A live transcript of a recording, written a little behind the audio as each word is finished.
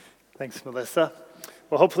Thanks, Melissa.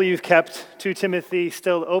 Well, hopefully you've kept 2 Timothy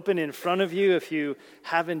still open in front of you. If you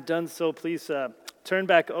haven't done so, please turn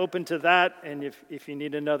back open to that. And if you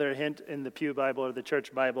need another hint in the Pew Bible or the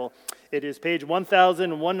Church Bible, it is page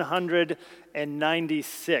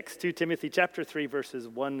 1196, 2 Timothy chapter 3, verses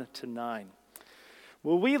 1 to 9.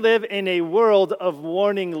 Well, we live in a world of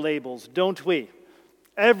warning labels, don't we?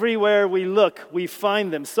 Everywhere we look, we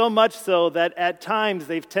find them, so much so that at times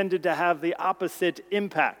they've tended to have the opposite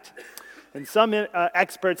impact. And some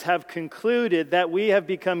experts have concluded that we have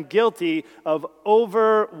become guilty of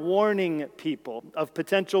over-warning people of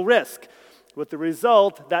potential risk, with the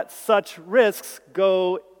result that such risks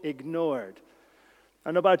go ignored. I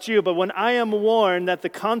don't know about you, but when I am warned that the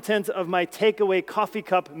contents of my takeaway coffee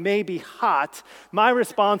cup may be hot, my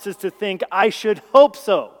response is to think I should hope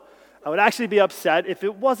so. I would actually be upset if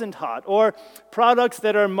it wasn't hot. Or products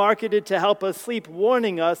that are marketed to help us sleep,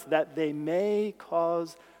 warning us that they may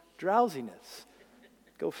cause drowsiness.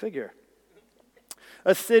 Go figure.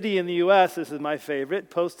 A city in the U.S., this is my favorite,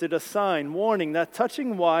 posted a sign warning that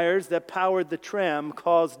touching wires that powered the tram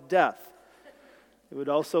caused death. It would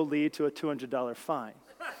also lead to a $200 fine.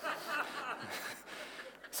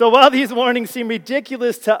 So while these warnings seem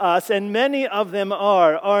ridiculous to us, and many of them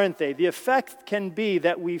are, aren't they? The effect can be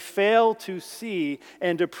that we fail to see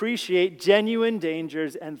and appreciate genuine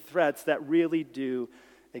dangers and threats that really do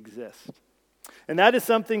exist. And that is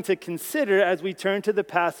something to consider as we turn to the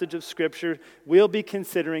passage of Scripture we'll be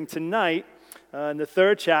considering tonight in the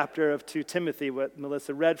 3rd chapter of 2 Timothy, what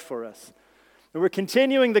Melissa read for us. And we're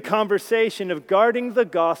continuing the conversation of guarding the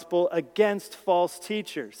gospel against false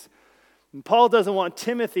teachers. And Paul doesn't want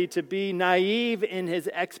Timothy to be naive in his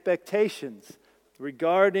expectations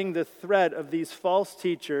regarding the threat of these false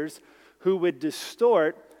teachers who would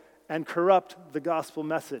distort and corrupt the gospel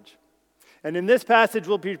message. And in this passage,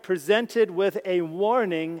 we'll be presented with a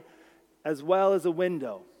warning as well as a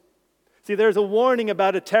window. See, there's a warning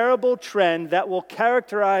about a terrible trend that will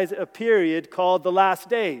characterize a period called the last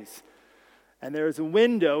days. And there is a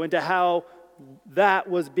window into how that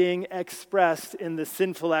was being expressed in the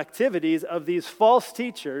sinful activities of these false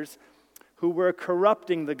teachers who were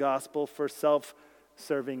corrupting the gospel for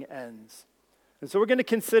self-serving ends. And so we're going to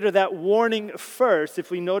consider that warning first.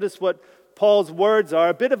 If we notice what Paul's words are,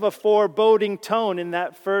 a bit of a foreboding tone in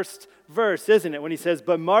that first verse, isn't it? When he says,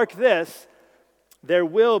 "But mark this, there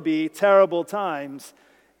will be terrible times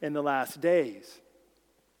in the last days."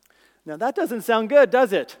 Now that doesn't sound good,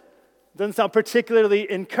 does it? Doesn't sound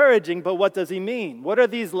particularly encouraging, but what does he mean? What are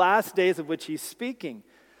these last days of which he's speaking?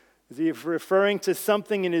 Is he referring to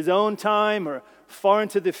something in his own time or far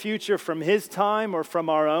into the future from his time or from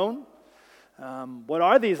our own? What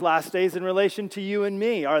are these last days in relation to you and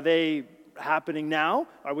me? Are they happening now?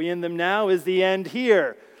 Are we in them now? Is the end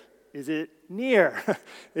here? Is it near?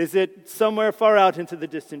 Is it somewhere far out into the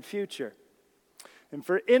distant future? And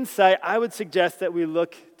for insight, I would suggest that we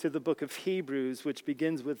look to the book of Hebrews, which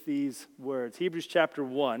begins with these words. Hebrews chapter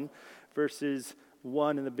 1, verses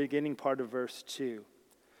 1 and the beginning part of verse 2,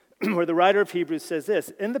 where the writer of Hebrews says this: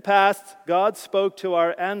 "In the past, God spoke to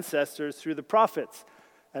our ancestors through the prophets,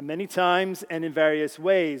 at many times and in various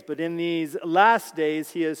ways, but in these last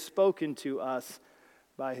days he has spoken to us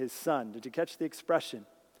by his Son." Did you catch the expression?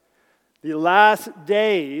 The last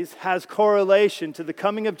days has correlation to the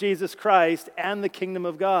coming of Jesus Christ and the kingdom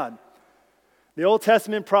of God. The Old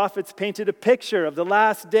Testament prophets painted a picture of the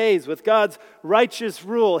last days with God's righteous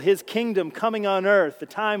rule, his kingdom coming on earth, a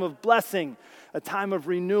time of blessing, a time of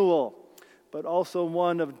renewal, but also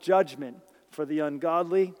one of judgment for the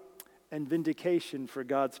ungodly and vindication for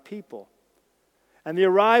God's people. And the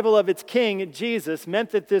arrival of its king, Jesus,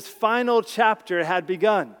 meant that this final chapter had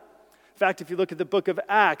begun. In fact, if you look at the book of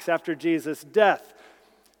Acts, after Jesus' death,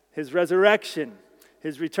 his resurrection,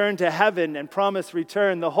 his return to heaven and promised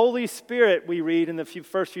return, the Holy Spirit, we read in the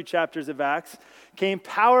first few chapters of Acts, came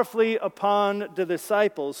powerfully upon the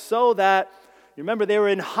disciples so that, remember, they were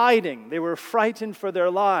in hiding. They were frightened for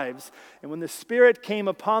their lives. And when the Spirit came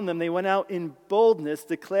upon them, they went out in boldness,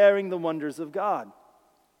 declaring the wonders of God.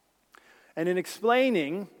 And in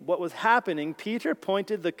explaining what was happening, Peter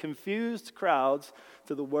pointed the confused crowds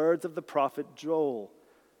to the words of the prophet Joel.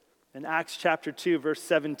 In Acts chapter 2, verse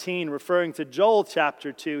 17, referring to Joel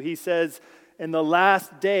chapter 2, he says, "In the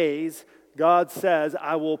last days, God says,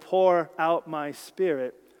 I will pour out my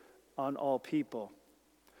Spirit on all people."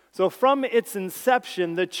 So from its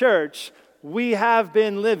inception, the church, we have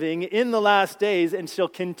been living in the last days and shall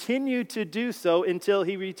continue to do so until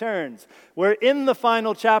he returns. We're in the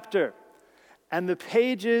final chapter, and the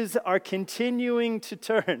pages are continuing to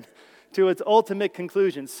turn to its ultimate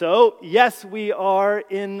conclusion. So, yes, we are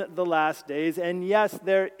in the last days, and yes,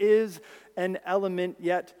 there is an element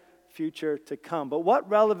yet future to come. But what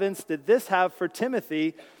relevance did this have for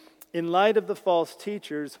Timothy in light of the false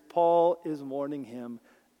teachers Paul is warning him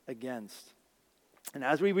against? And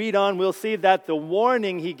as we read on, we'll see that the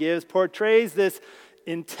warning he gives portrays this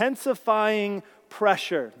intensifying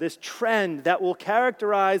pressure, this trend that will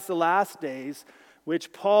characterize the last days,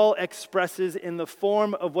 which Paul expresses in the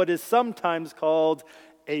form of what is sometimes called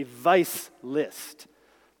a vice list.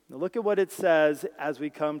 Now look at what it says as we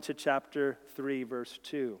come to chapter 3, verse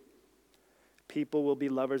 2. People will be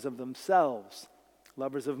lovers of themselves,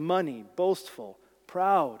 lovers of money, boastful,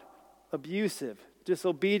 proud, abusive,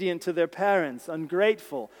 disobedient to their parents,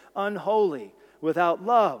 ungrateful, unholy, without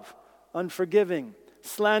love, unforgiving,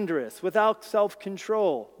 slanderous, without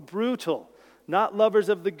self-control, brutal, not lovers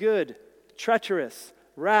of the good, treacherous,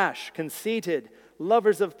 rash, conceited,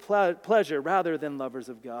 lovers of pleasure rather than lovers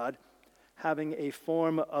of God, having a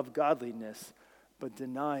form of godliness but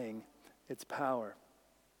denying its power.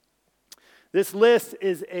 This list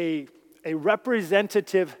is a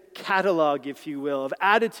representative catalog, if you will, of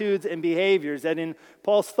attitudes and behaviors that in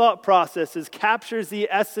Paul's thought processes captures the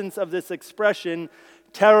essence of this expression,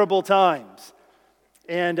 terrible times.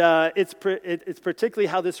 And it's particularly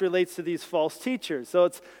how this relates to these false teachers. So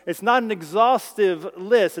it's not an exhaustive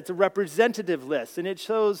list, it's a representative list. And it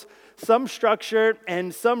shows some structure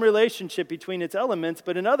and some relationship between its elements,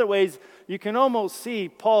 but in other ways, you can almost see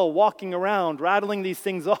Paul walking around, rattling these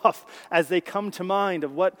things off as they come to mind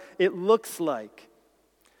of what it looks like.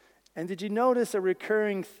 And did you notice a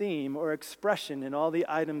recurring theme or expression in all the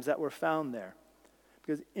items that were found there?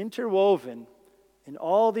 Because interwoven in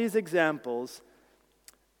all these examples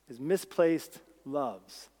is misplaced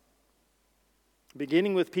loves.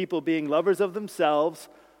 Beginning with people being lovers of themselves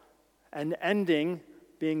and ending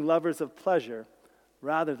being lovers of pleasure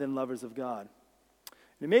rather than lovers of God.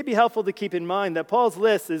 And it may be helpful to keep in mind that Paul's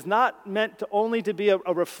list is not meant to only to be a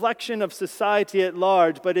reflection of society at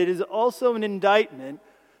large, but it is also an indictment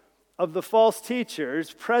of the false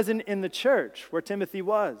teachers present in the church where Timothy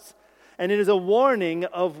was. And it is a warning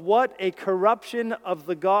of what a corruption of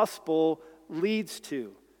the gospel leads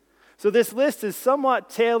to. So this list is somewhat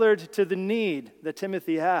tailored to the need that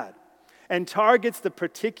Timothy had and targets the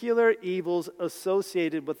particular evils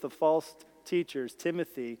associated with the false teachers,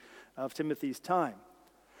 of Timothy's time.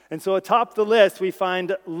 And so atop the list, we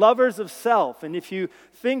find lovers of self. And if you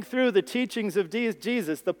think through the teachings of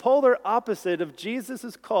Jesus, the polar opposite of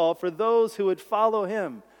Jesus' call for those who would follow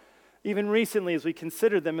him, even recently as we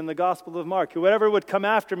consider them in the Gospel of Mark, whoever would come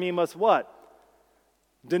after me must what?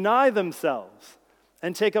 Deny themselves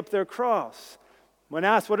and take up their cross. When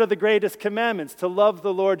asked, what are the greatest commandments? To love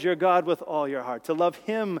the Lord your God with all your heart, to love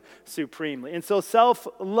him supremely. And so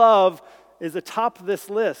self-love is atop this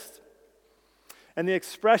list. And the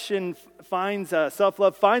expression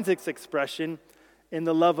self-love finds its expression in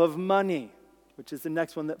the love of money, which is the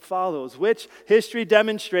next one that follows, which history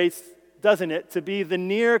demonstrates, doesn't it, to be the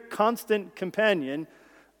near constant companion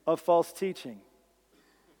of false teaching.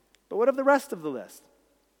 But what of the rest of the list?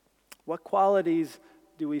 What qualities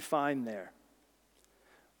do we find there?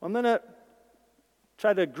 I'm going to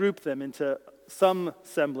try to group them into some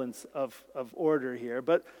semblance of order here,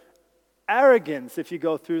 but arrogance, if you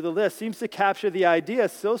go through the list, seems to capture the idea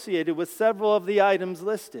associated with several of the items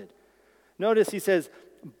listed. Notice he says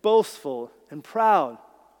boastful and proud,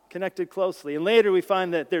 connected closely. And later we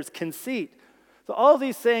find that there's conceit. So all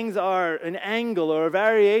these things are an angle or a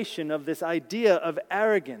variation of this idea of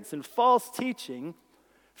arrogance. And false teaching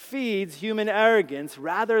feeds human arrogance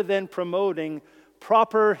rather than promoting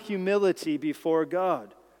proper humility before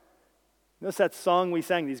God. Notice that song we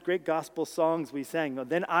sang, these great gospel songs we sang.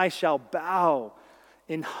 Then I shall bow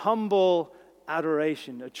in humble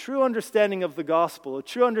adoration. A true understanding of the gospel, a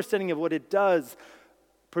true understanding of what it does,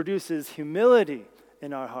 produces humility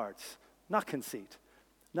in our hearts, not conceit,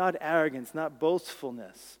 not arrogance, not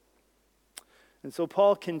boastfulness. And so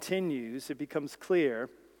Paul continues, it becomes clear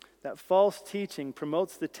that false teaching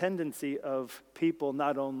promotes the tendency of people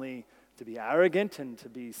not only to be arrogant and to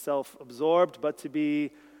be self-absorbed, but to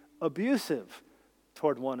be abusive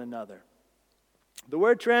toward one another. The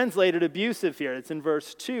word translated abusive here, it's in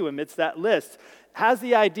verse 2 amidst that list, has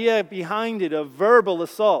the idea behind it of verbal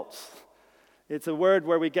assaults. It's a word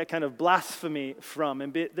where we get kind of blasphemy from.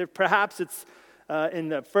 And perhaps it's in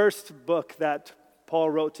the first book that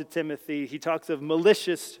Paul wrote to Timothy, he talks of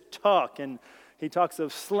malicious talk, and he talks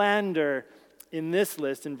of slander in this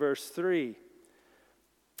list in verse 3.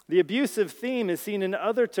 The abusive theme is seen in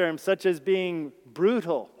other terms, such as being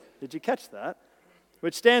brutal. Did you catch that?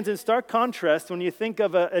 which stands in stark contrast when you think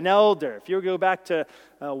of an elder. If you go back to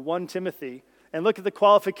 1 Timothy and look at the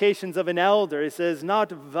qualifications of an elder, it says,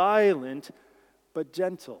 not violent, but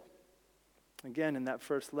gentle. Again, in that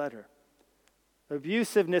first letter.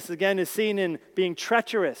 Abusiveness, again, is seen in being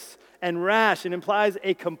treacherous and rash and implies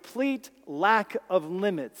a complete lack of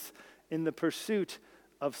limits in the pursuit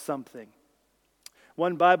of something.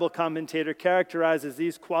 One Bible commentator characterizes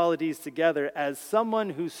these qualities together as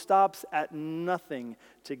someone who stops at nothing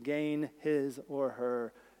to gain his or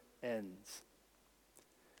her ends.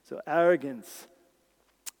 So arrogance,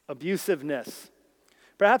 abusiveness.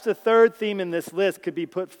 Perhaps a third theme in this list could be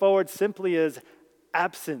put forward simply as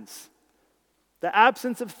absence. The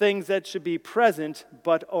absence of things that should be present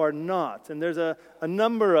but are not. And there's a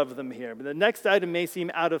number of them here. But the next item may seem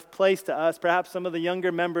out of place to us. Perhaps some of the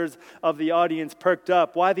younger members of the audience perked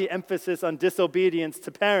up. Why the emphasis on disobedience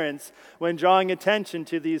to parents when drawing attention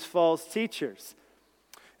to these false teachers?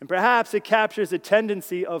 And perhaps it captures a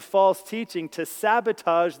tendency of false teaching to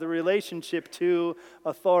sabotage the relationship to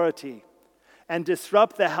authority and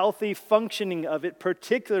disrupt the healthy functioning of it,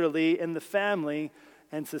 particularly in the family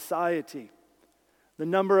and society. The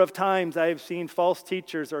number of times I have seen false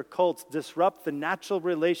teachers or cults disrupt the natural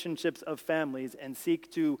relationships of families and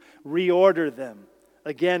seek to reorder them.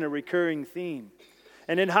 Again, a recurring theme.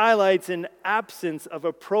 And it highlights an absence of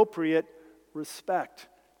appropriate respect,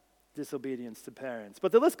 disobedience to parents.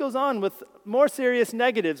 But the list goes on with more serious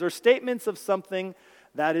negatives or statements of something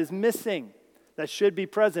that is missing, that should be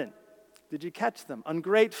present. Did you catch them?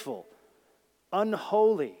 Ungrateful,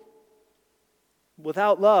 unholy,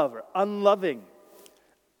 without love or unloving,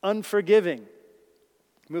 unforgiving,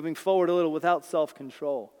 moving forward a little without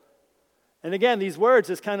self-control. And again, these words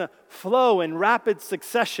just kind of flow in rapid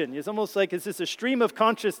succession. It's almost like it's just a stream of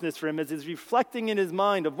consciousness for him as he's reflecting in his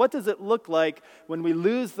mind of what does it look like when we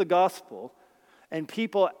lose the gospel and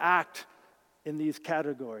people act in these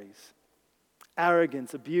categories.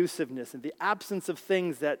 Arrogance, abusiveness, and the absence of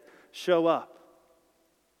things that show up.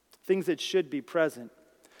 Things that should be present.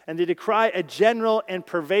 And they decry a general and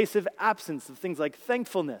pervasive absence of things like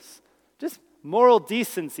thankfulness, just moral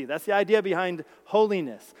decency. That's the idea behind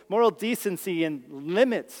holiness. Moral decency and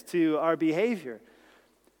limits to our behavior.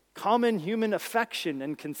 Common human affection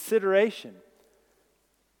and consideration.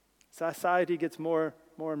 Society gets more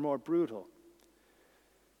and more brutal.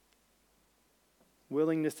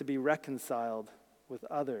 Willingness to be reconciled with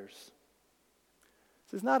others.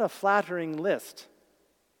 This is not a flattering list.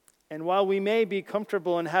 And while we may be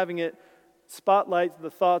comfortable in having it spotlight the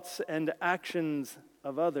thoughts and actions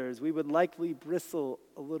of others, we would likely bristle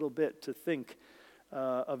a little bit to think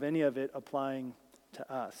of any of it applying to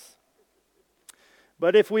us.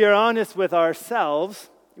 But if we are honest with ourselves,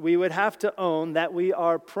 we would have to own that we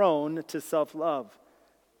are prone to self-love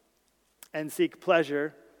and seek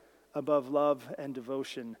pleasure above love and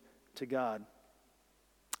devotion to God.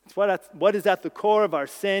 It's what is at the core of our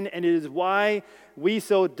sin, and it is why we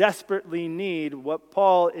so desperately need what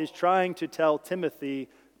Paul is trying to tell Timothy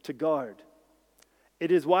to guard.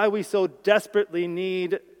 It is why we so desperately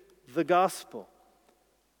need the gospel.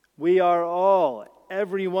 We are all,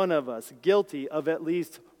 every one of us, guilty of at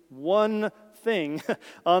least one thing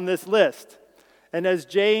on this list. And as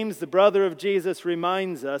James, the brother of Jesus,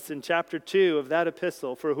 reminds us in chapter 2 of that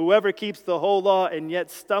epistle, for whoever keeps the whole law and yet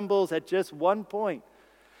stumbles at just one point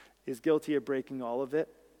is guilty of breaking all of it.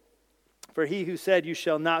 For he who said, you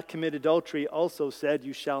shall not commit adultery, also said,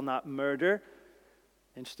 you shall not murder.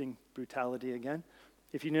 Interesting brutality again.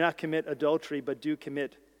 If you do not commit adultery, but do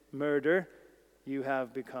commit murder, you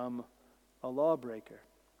have become a lawbreaker.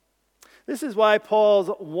 This is why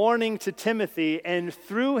Paul's warning to Timothy, and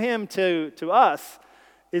through him to us,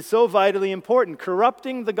 is so vitally important.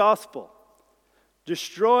 Corrupting the gospel,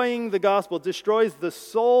 destroying the gospel, destroys the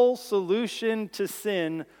sole solution to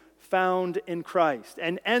sin found in Christ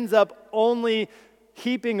and ends up only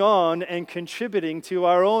heaping on and contributing to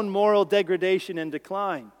our own moral degradation and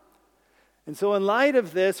decline. And so in light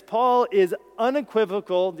of this, Paul is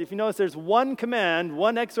unequivocal. If you notice, there's one command,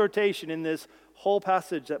 one exhortation in this whole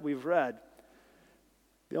passage that we've read.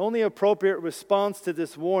 The only appropriate response to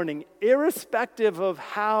this warning, irrespective of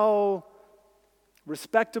how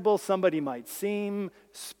respectable somebody might seem,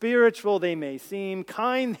 spiritual they may seem,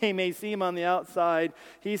 kind they may seem on the outside,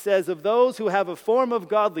 he says, of those who have a form of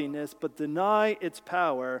godliness but deny its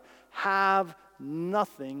power, have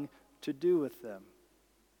nothing to do with them.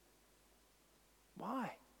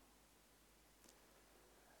 Why?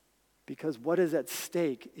 Because what is at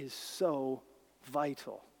stake is so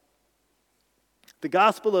vital. The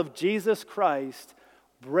gospel of Jesus Christ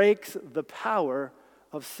breaks the power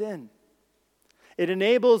of sin. It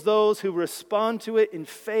enables those who respond to it in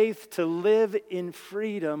faith to live in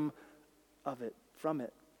freedom from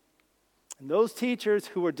it. And those teachers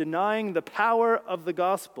who are denying the power of the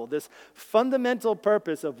gospel, this fundamental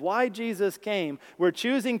purpose of why Jesus came, were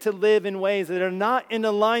choosing to live in ways that are not in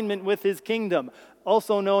alignment with his kingdom,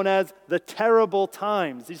 also known as the terrible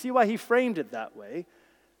times. You see why he framed it that way?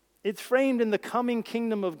 It's framed in the coming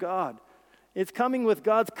kingdom of God. It's coming with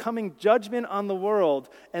God's coming judgment on the world.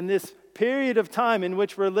 And this period of time in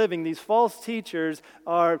which we're living, these false teachers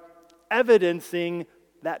are evidencing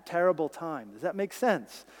that terrible time. Does that make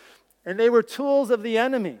sense? And they were tools of the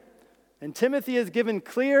enemy. And Timothy is given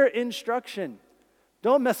clear instruction.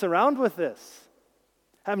 Don't mess around with this.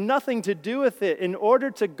 Have nothing to do with it in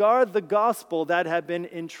order to guard the gospel that had been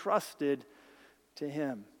entrusted to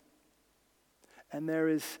him. And there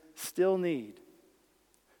is still need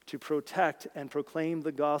to protect and proclaim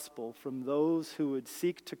the gospel from those who would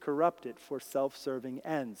seek to corrupt it for self-serving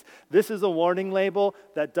ends. This is a warning label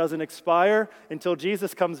that doesn't expire until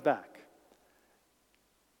Jesus comes back.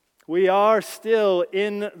 We are still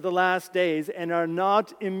in the last days and are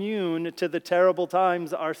not immune to the terrible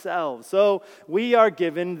times ourselves. So we are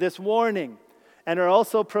given this warning and are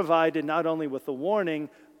also provided not only with a warning,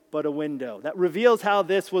 but a window that reveals how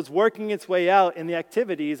this was working its way out in the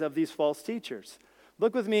activities of these false teachers.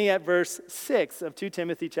 Look with me at verse 6 of 2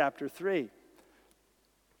 Timothy chapter 3.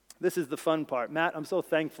 This is the fun part. Matt, I'm so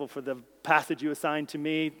thankful for the passage you assigned to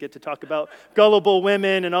me. Get to talk about gullible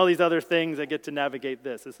women and all these other things. I get to navigate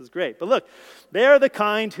this. This is great. But look, they are the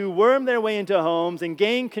kind who worm their way into homes and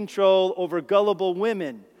gain control over gullible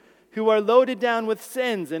women who are loaded down with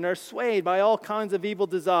sins and are swayed by all kinds of evil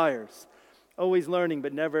desires, always learning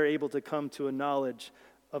but never able to come to a knowledge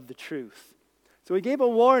of the truth. So he gave a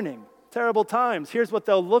warning. Terrible times. Here's what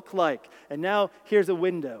they'll look like. And now here's a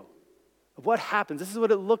window of what happens. This is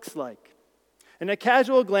what it looks like. And at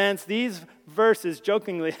casual glance, these verses,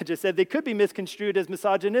 jokingly, I just said, they could be misconstrued as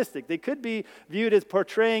misogynistic. They could be viewed as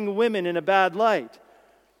portraying women in a bad light.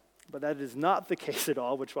 But that is not the case at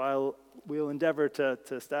all, which we'll endeavor to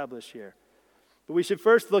establish here. But we should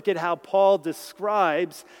first look at how Paul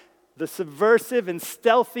describes the subversive and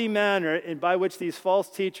stealthy manner by which these false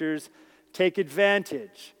teachers take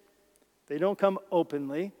advantage. They don't come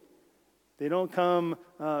openly. They don't come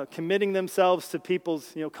committing themselves to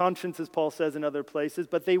people's consciences, Paul says in other places,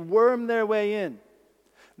 but they worm their way in.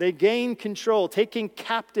 They gain control. Taking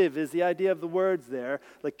captive is the idea of the words there,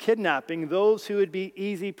 like kidnapping those who would be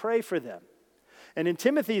easy prey for them. And in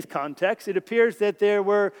Timothy's context, it appears that there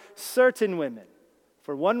were certain women,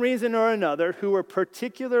 for one reason or another, who were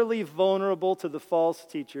particularly vulnerable to the false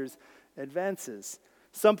teachers' advances.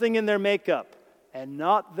 Something in their makeup, and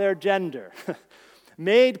not their gender,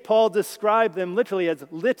 made Paul describe them literally as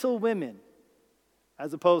little women,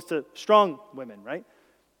 as opposed to strong women, right?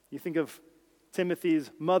 You think of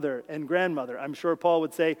Timothy's mother and grandmother. I'm sure Paul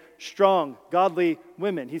would say strong, godly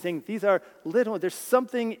women. He's saying these are little. There's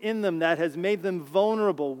something in them that has made them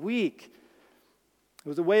vulnerable, weak. It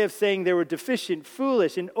was a way of saying they were deficient,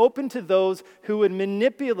 foolish, and open to those who would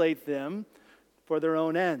manipulate them for their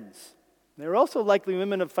own ends. They were also likely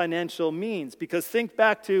women of financial means, because think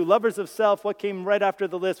back to lovers of self. What came right after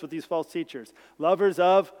the list with these false teachers? Lovers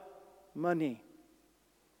of money.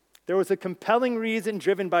 There was a compelling reason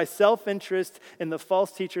driven by self-interest in the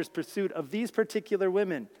false teachers' pursuit of these particular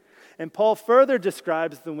women. And Paul further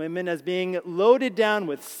describes the women as being loaded down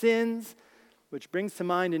with sins, which brings to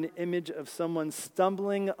mind an image of someone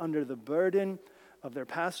stumbling under the burden of their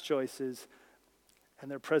past choices and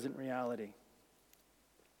their present reality.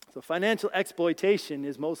 So financial exploitation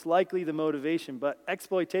is most likely the motivation, but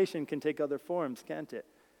exploitation can take other forms, can't it?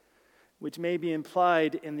 Which may be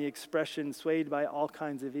implied in the expression swayed by all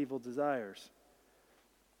kinds of evil desires.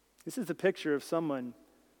 This is a picture of someone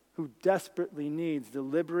who desperately needs the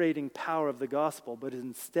liberating power of the gospel, but is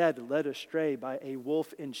instead led astray by a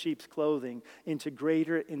wolf in sheep's clothing into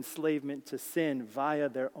greater enslavement to sin via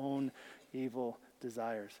their own evil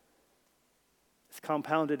desires. It's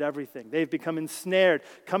compounded everything. They've become ensnared,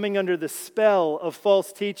 coming under the spell of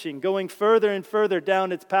false teaching, going further and further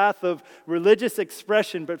down its path of religious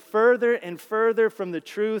expression, but further and further from the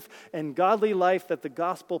truth and godly life that the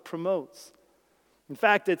gospel promotes. In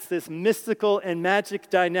fact, it's this mystical and magic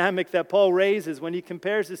dynamic that Paul raises when he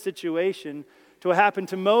compares the situation to what happened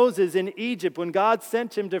to Moses in Egypt when God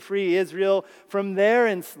sent him to free Israel from their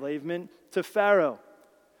enslavement to Pharaoh.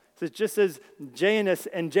 So just as Janus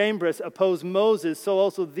and Jambres oppose Moses, so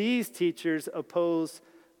also these teachers oppose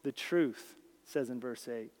the truth, it says in verse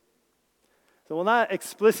 8. So while not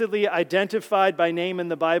explicitly identified by name in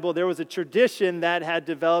the Bible, there was a tradition that had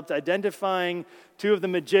developed identifying two of the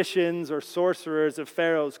magicians or sorcerers of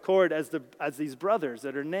Pharaoh's court as these brothers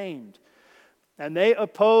that are named. And they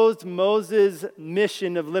opposed Moses'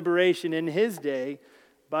 mission of liberation in his day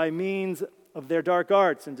by means of their dark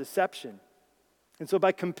arts and deception. And so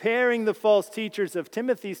by comparing the false teachers of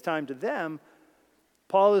Timothy's time to them,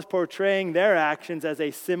 Paul is portraying their actions as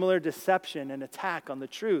a similar deception and attack on the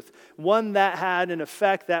truth, one that had an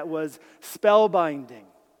effect that was spellbinding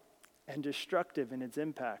and destructive in its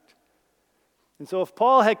impact. And so if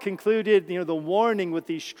Paul had concluded, the warning with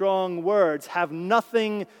these strong words have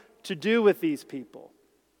nothing to do with these people,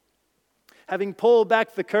 having pulled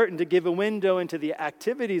back the curtain to give a window into the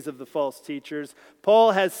activities of the false teachers,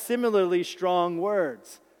 Paul has similarly strong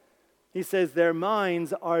words. He says their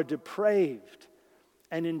minds are depraved.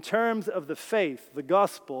 And in terms of the faith, the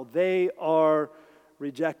gospel, they are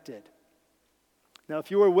rejected. Now,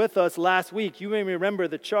 if you were with us last week, you may remember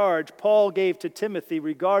the charge Paul gave to Timothy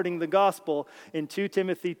regarding the gospel in 2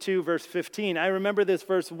 Timothy 2, verse 15. I remember this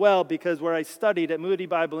verse well because where I studied at Moody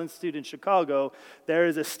Bible Institute in Chicago, there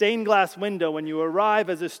is a stained glass window when you arrive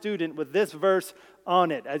as a student with this verse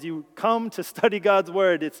on it. As you come to study God's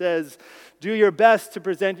word, it says, "Do your best to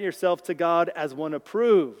present yourself to God as one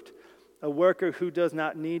approved, a worker who does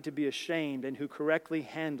not need to be ashamed and who correctly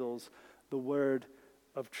handles the word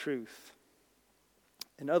of truth."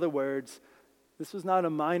 In other words, this was not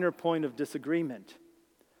a minor point of disagreement.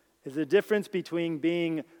 It's the difference between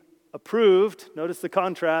being approved, notice the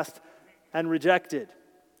contrast, and rejected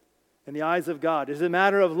in the eyes of God. It's a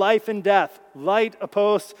matter of life and death, light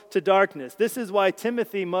opposed to darkness. This is why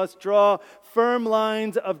Timothy must draw firm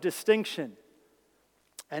lines of distinction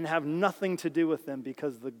and have nothing to do with them,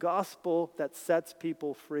 because the gospel that sets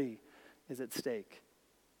people free is at stake.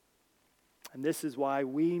 And this is why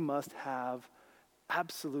we must have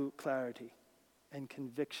absolute clarity and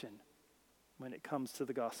conviction when it comes to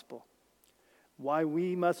the gospel. Why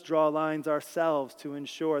we must draw lines ourselves to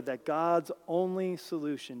ensure that God's only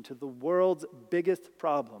solution to the world's biggest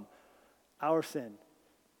problem, our sin,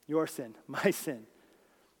 your sin, my sin,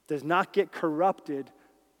 does not get corrupted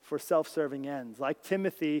for self-serving ends. Like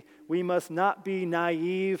Timothy, we must not be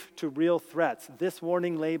naive to real threats. This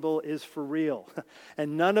warning label is for real,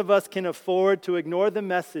 and none of us can afford to ignore the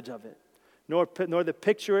message of it, nor the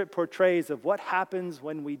picture it portrays of what happens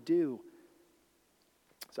when we do.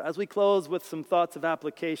 So as we close with some thoughts of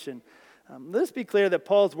application, let's be clear that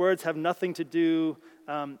Paul's words have everything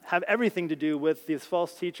to do with these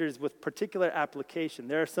false teachers with particular application.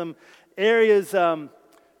 There are some areas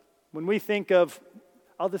when we think of,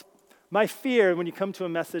 my fear when you come to a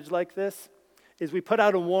message like this is we put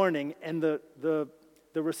out a warning and the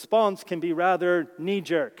response can be rather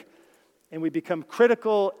knee-jerk. And we become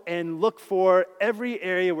critical and look for every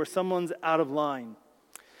area where someone's out of line.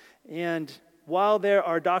 And while there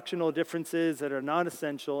are doctrinal differences that are not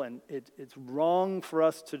essential, and it's wrong for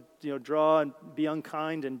us to draw and be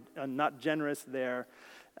unkind and not generous there,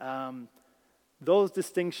 those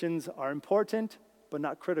distinctions are important but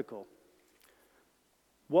not critical.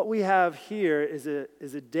 What we have here is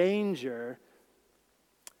a danger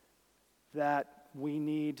that we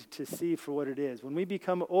need to see for what it is. When we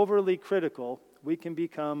become overly critical, we can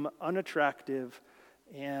become unattractive,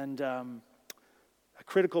 and a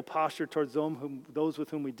critical posture towards those with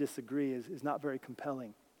whom we disagree is not very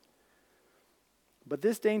compelling. But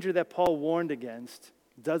this danger that Paul warned against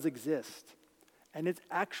does exist. And it's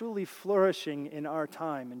actually flourishing in our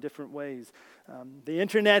time in different ways. The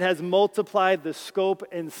internet has multiplied the scope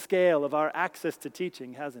and scale of our access to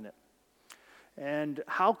teaching, hasn't it? And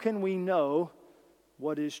how can we know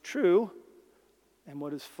what is true and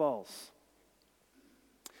what is false?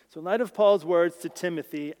 So in light of Paul's words to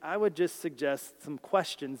Timothy, I would just suggest some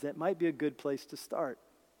questions that might be a good place to start.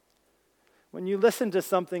 When you listen to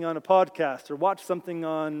something on a podcast or watch something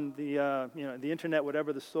on the internet,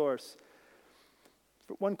 whatever the source,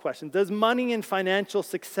 one question: does money and financial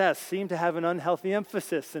success seem to have an unhealthy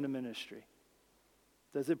emphasis in a ministry?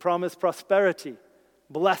 Does it promise prosperity,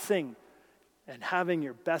 blessing, and having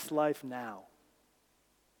your best life now?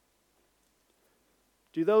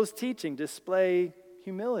 Do those teaching display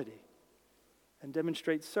humility and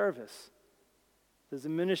demonstrate service? Does the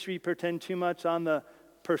ministry pretend too much on the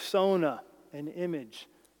persona and image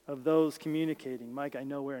of those communicating? Mike, I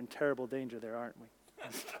know we're in terrible danger there, aren't we?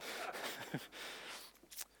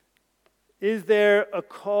 Is there a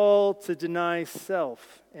call to deny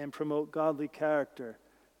self and promote godly character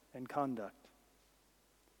and conduct?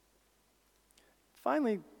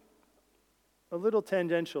 Finally, a little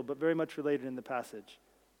tangential, but very much related in the passage.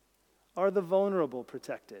 Are the vulnerable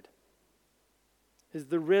protected? Is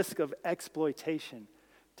the risk of exploitation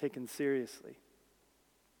taken seriously?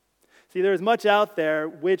 See, there is much out there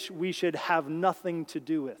which we should have nothing to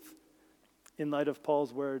do with in light of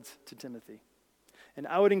Paul's words to Timothy. And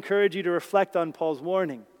I would encourage you to reflect on Paul's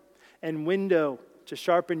warning and window to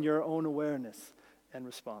sharpen your own awareness and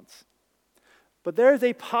response. But there is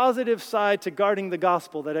a positive side to guarding the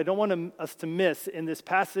gospel that I don't want us to miss in this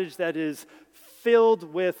passage that is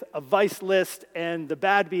filled with a vice list and the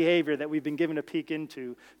bad behavior that we've been given a peek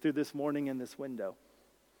into through this morning in this window.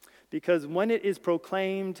 Because when it is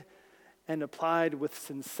proclaimed and applied with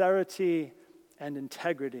sincerity and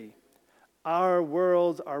integrity, our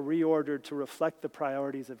worlds are reordered to reflect the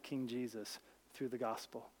priorities of King Jesus through the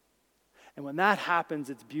gospel. And when that happens,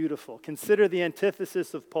 it's beautiful. Consider the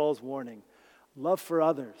antithesis of Paul's warning: love for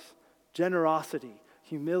others, generosity,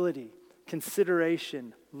 humility,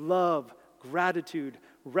 consideration, love, gratitude,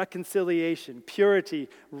 reconciliation, purity,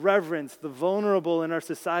 reverence, the vulnerable in our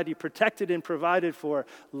society protected and provided for,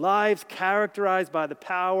 lives characterized by the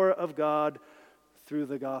power of God through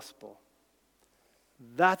the gospel.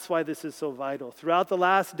 That's why this is so vital. Throughout the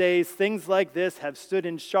last days, things like this have stood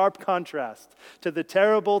in sharp contrast to the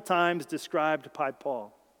terrible times described by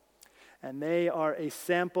Paul. And they are a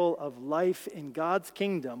sample of life in God's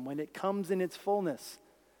kingdom when it comes in its fullness.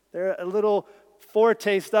 They're a little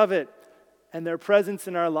foretaste of it, and their presence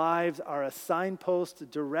in our lives are a signpost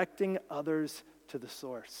directing others to the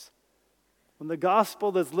source. When the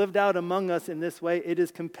gospel is lived out among us in this way, it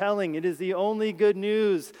is compelling. It is the only good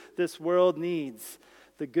news this world needs.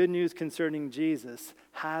 The good news concerning Jesus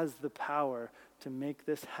has the power to make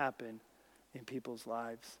this happen in people's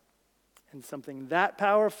lives. And something that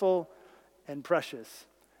powerful and precious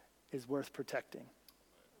is worth protecting,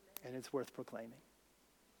 and it's worth proclaiming.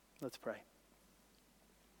 Let's pray.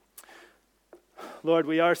 Lord,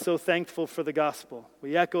 we are so thankful for the gospel.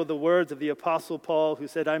 We echo the words of the Apostle Paul, who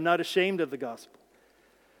said, "I'm not ashamed of the gospel.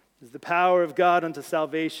 It is the power of God unto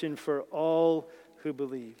salvation for all who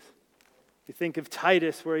believe." We think of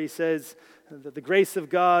Titus, where he says that the grace of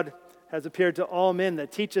God has appeared to all men,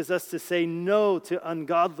 that teaches us to say no to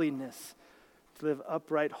ungodliness, to live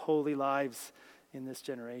upright, holy lives in this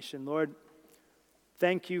generation. Lord,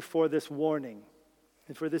 thank you for this warning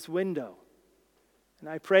and for this window. And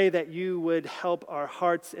I pray that you would help our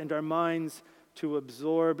hearts and our minds to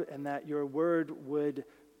absorb, and that your word would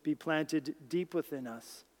be planted deep within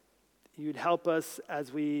us. You'd help us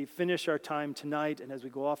as we finish our time tonight and as we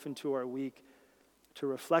go off into our week to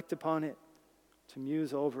reflect upon it, to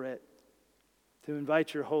muse over it, to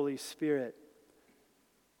invite your Holy Spirit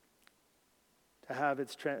to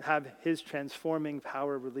have his transforming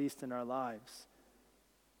power released in our lives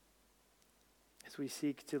as we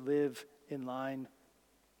seek to live in line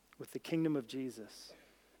with the kingdom of Jesus.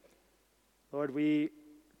 Lord, we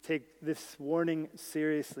take this warning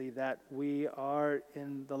seriously that we are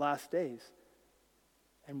in the last days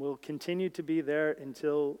and will continue to be there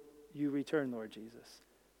until you return, Lord Jesus.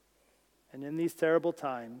 And in these terrible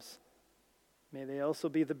times, may they also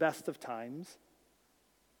be the best of times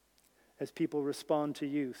as people respond to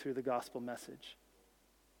you through the gospel message.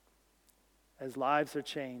 As lives are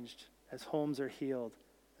changed, as homes are healed,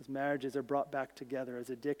 as marriages are brought back together, as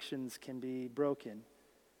addictions can be broken,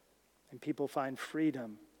 and people find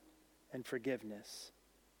freedom and forgiveness.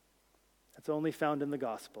 That's only found in the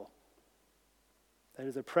gospel. That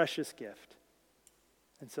is a precious gift.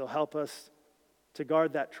 And so help us to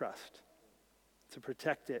guard that trust, to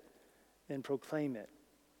protect it and proclaim it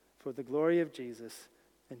for the glory of Jesus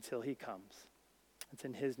until he comes. It's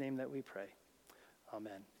in his name that we pray.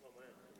 Amen.